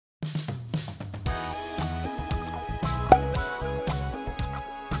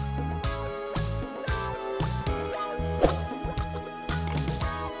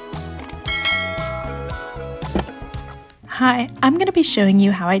Hi, I'm going to be showing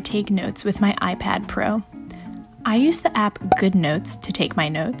you how I take notes with my iPad Pro. I use the app Goodnotes to take my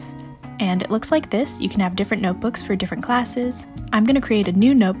notes, and it looks like this. You can have different notebooks for different classes. I'm going to create a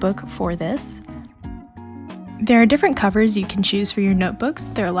new notebook for this. There are different covers you can choose for your notebooks.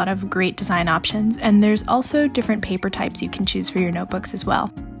 There are a lot of great design options, and there's also different paper types you can choose for your notebooks as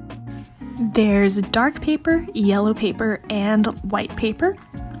well. There's dark paper, yellow paper, and white paper.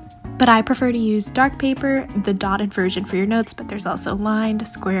 But I prefer to use dark paper, the dotted version for your notes, but there's also lined,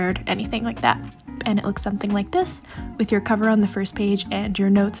 squared, anything like that. And it looks something like this, with your cover on the first page and your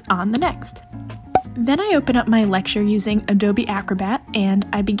notes on the next. Then I open up my lecture using Adobe Acrobat, and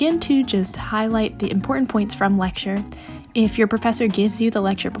I begin to just highlight the important points from lecture. If your professor gives you the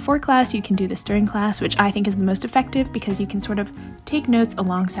lecture before class, you can do this during class, which I think is the most effective because you can sort of take notes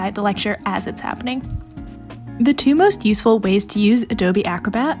alongside the lecture as it's happening. The two most useful ways to use Adobe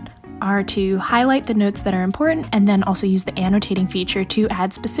Acrobat are to highlight the notes that are important and then also use the annotating feature to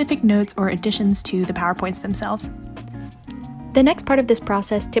add specific notes or additions to the PowerPoints themselves. The next part of this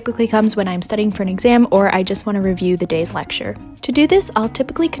process typically comes when I'm studying for an exam or I just want to review the day's lecture. To do this, I'll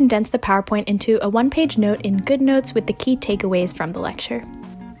typically condense the PowerPoint into a one-page note in GoodNotes with the key takeaways from the lecture.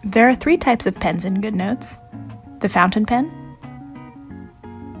 There are three types of pens in GoodNotes: the fountain pen,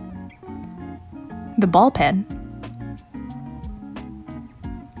 the ball pen,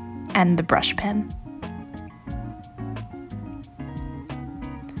 and the brush pen.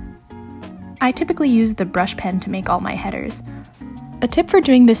 I typically use the brush pen to make all my headers. A tip for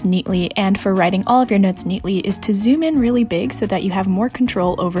doing this neatly and for writing all of your notes neatly is to zoom in really big so that you have more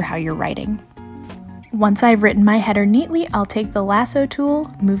control over how you're writing. Once I've written my header neatly, I'll take the lasso tool,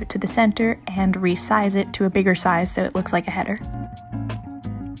 move it to the center, and resize it to a bigger size so it looks like a header.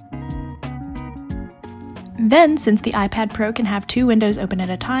 Then, since the iPad Pro can have two windows open at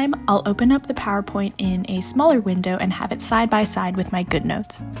a time, I'll open up the PowerPoint in a smaller window and have it side by side with my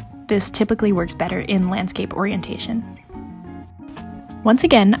GoodNotes. This typically works better in landscape orientation. Once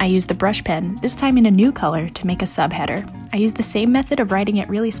again, I use the brush pen, this time in a new color, to make a subheader. I use the same method of writing it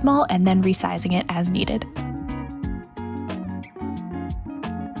really small and then resizing it as needed.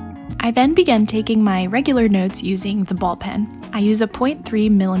 I then begin taking my regular notes using the ball pen. I use a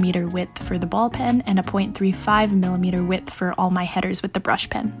 0.3mm width for the ball pen and a 0.35mm width for all my headers with the brush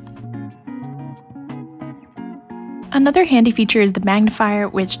pen. Another handy feature is the magnifier,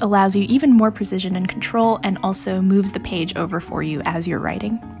 which allows you even more precision and control and also moves the page over for you as you're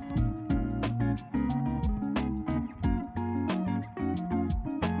writing.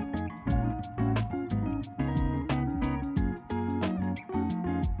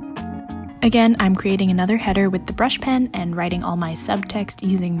 Again, I'm creating another header with the brush pen and writing all my subtext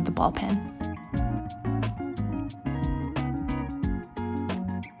using the ball pen.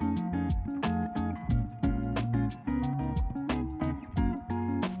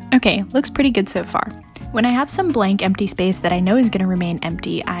 Okay, looks pretty good so far. When I have some blank empty space that I know is going to remain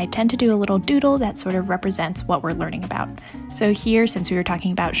empty, I tend to do a little doodle that sort of represents what we're learning about. So here, since we were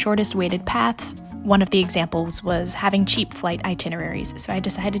talking about shortest weighted paths, one of the examples was having cheap flight itineraries, so I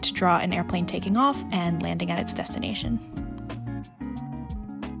decided to draw an airplane taking off and landing at its destination.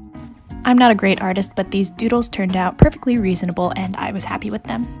 I'm not a great artist, but these doodles turned out perfectly reasonable and I was happy with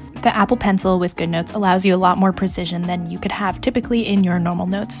them. The Apple Pencil with GoodNotes allows you a lot more precision than you could have typically in your normal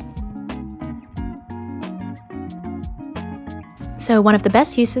notes. So one of the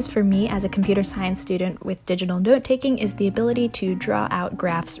best uses for me as a computer science student with digital note-taking is the ability to draw out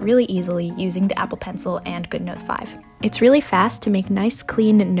graphs really easily using the Apple Pencil and GoodNotes 5. It's really fast to make nice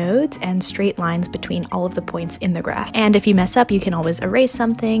clean nodes and straight lines between all of the points in the graph. And if you mess up, you can always erase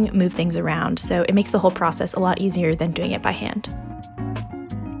something, move things around, so it makes the whole process a lot easier than doing it by hand.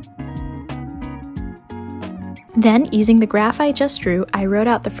 Then, using the graph I just drew, I wrote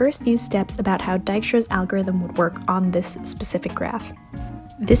out the first few steps about how Dijkstra's algorithm would work on this specific graph.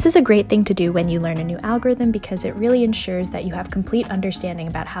 This is a great thing to do when you learn a new algorithm because it really ensures that you have complete understanding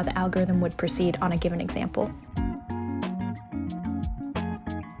about how the algorithm would proceed on a given example.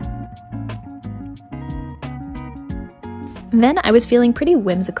 Then I was feeling pretty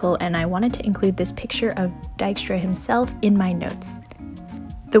whimsical and I wanted to include this picture of Dijkstra himself in my notes.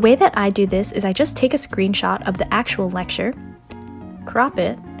 The way that I do this is I just take a screenshot of the actual lecture, crop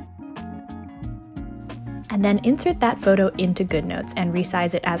it, and then insert that photo into GoodNotes and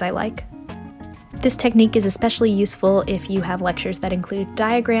resize it as I like. This technique is especially useful if you have lectures that include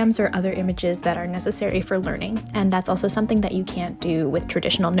diagrams or other images that are necessary for learning, and that's also something that you can't do with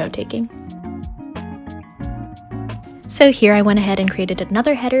traditional note-taking. So here I went ahead and created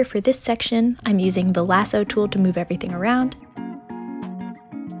another header for this section. I'm using the lasso tool to move everything around.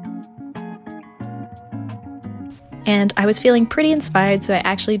 And I was feeling pretty inspired, so I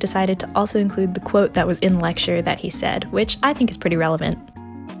actually decided to also include the quote that was in lecture that he said, which I think is pretty relevant.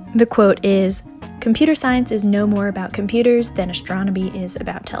 The quote is, "Computer science is no more about computers than astronomy is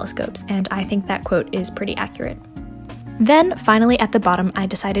about telescopes," and I think that quote is pretty accurate. Then, finally at the bottom, I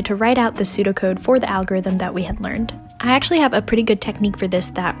decided to write out the pseudocode for the algorithm that we had learned. I actually have a pretty good technique for this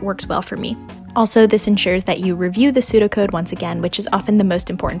that works well for me. Also, this ensures that you review the pseudocode once again, which is often the most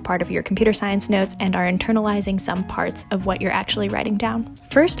important part of your computer science notes, and are internalizing some parts of what you're actually writing down.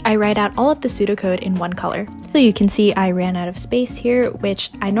 First, I write out all of the pseudocode in one color. So you can see I ran out of space here,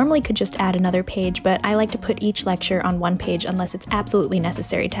 which I normally could just add another page, but I like to put each lecture on one page unless it's absolutely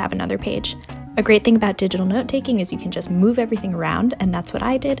necessary to have another page. A great thing about digital note-taking is you can just move everything around, and that's what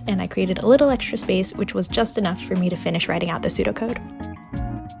I did, and I created a little extra space, which was just enough for me to finish writing out the pseudocode.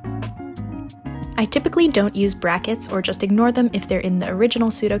 I typically don't use brackets or just ignore them if they're in the original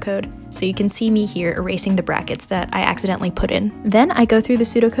pseudocode, so you can see me here erasing the brackets that I accidentally put in. Then I go through the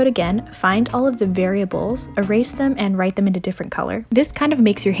pseudocode again, find all of the variables, erase them, and write them in a different color. This kind of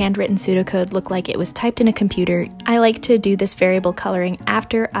makes your handwritten pseudocode look like it was typed in a computer. I like to do this variable coloring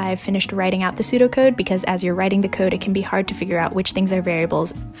after I've finished writing out the pseudocode because as you're writing the code, it can be hard to figure out which things are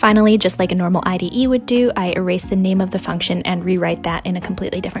variables. Finally, just like a normal IDE would do, I erase the name of the function and rewrite that in a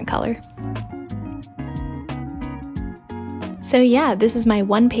completely different color. So yeah, this is my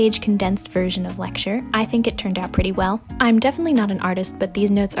one-page condensed version of lecture. I think it turned out pretty well. I'm definitely not an artist, but these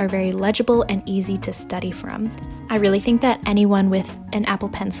notes are very legible and easy to study from. I really think that anyone with an Apple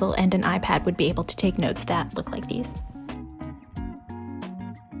Pencil and an iPad would be able to take notes that look like these.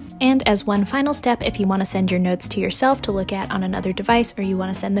 And as one final step, if you want to send your notes to yourself to look at on another device, or you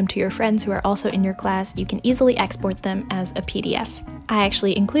want to send them to your friends who are also in your class, you can easily export them as a PDF. I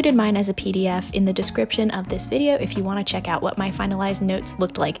actually included mine as a PDF in the description of this video if you want to check out what my finalized notes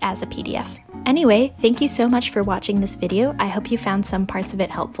looked like as a PDF. Anyway, thank you so much for watching this video. I hope you found some parts of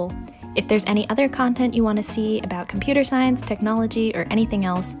it helpful. If there's any other content you want to see about computer science, technology, or anything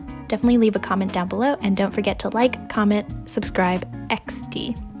else, definitely leave a comment down below, and don't forget to like, comment, subscribe,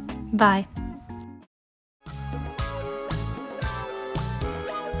 XD. Bye.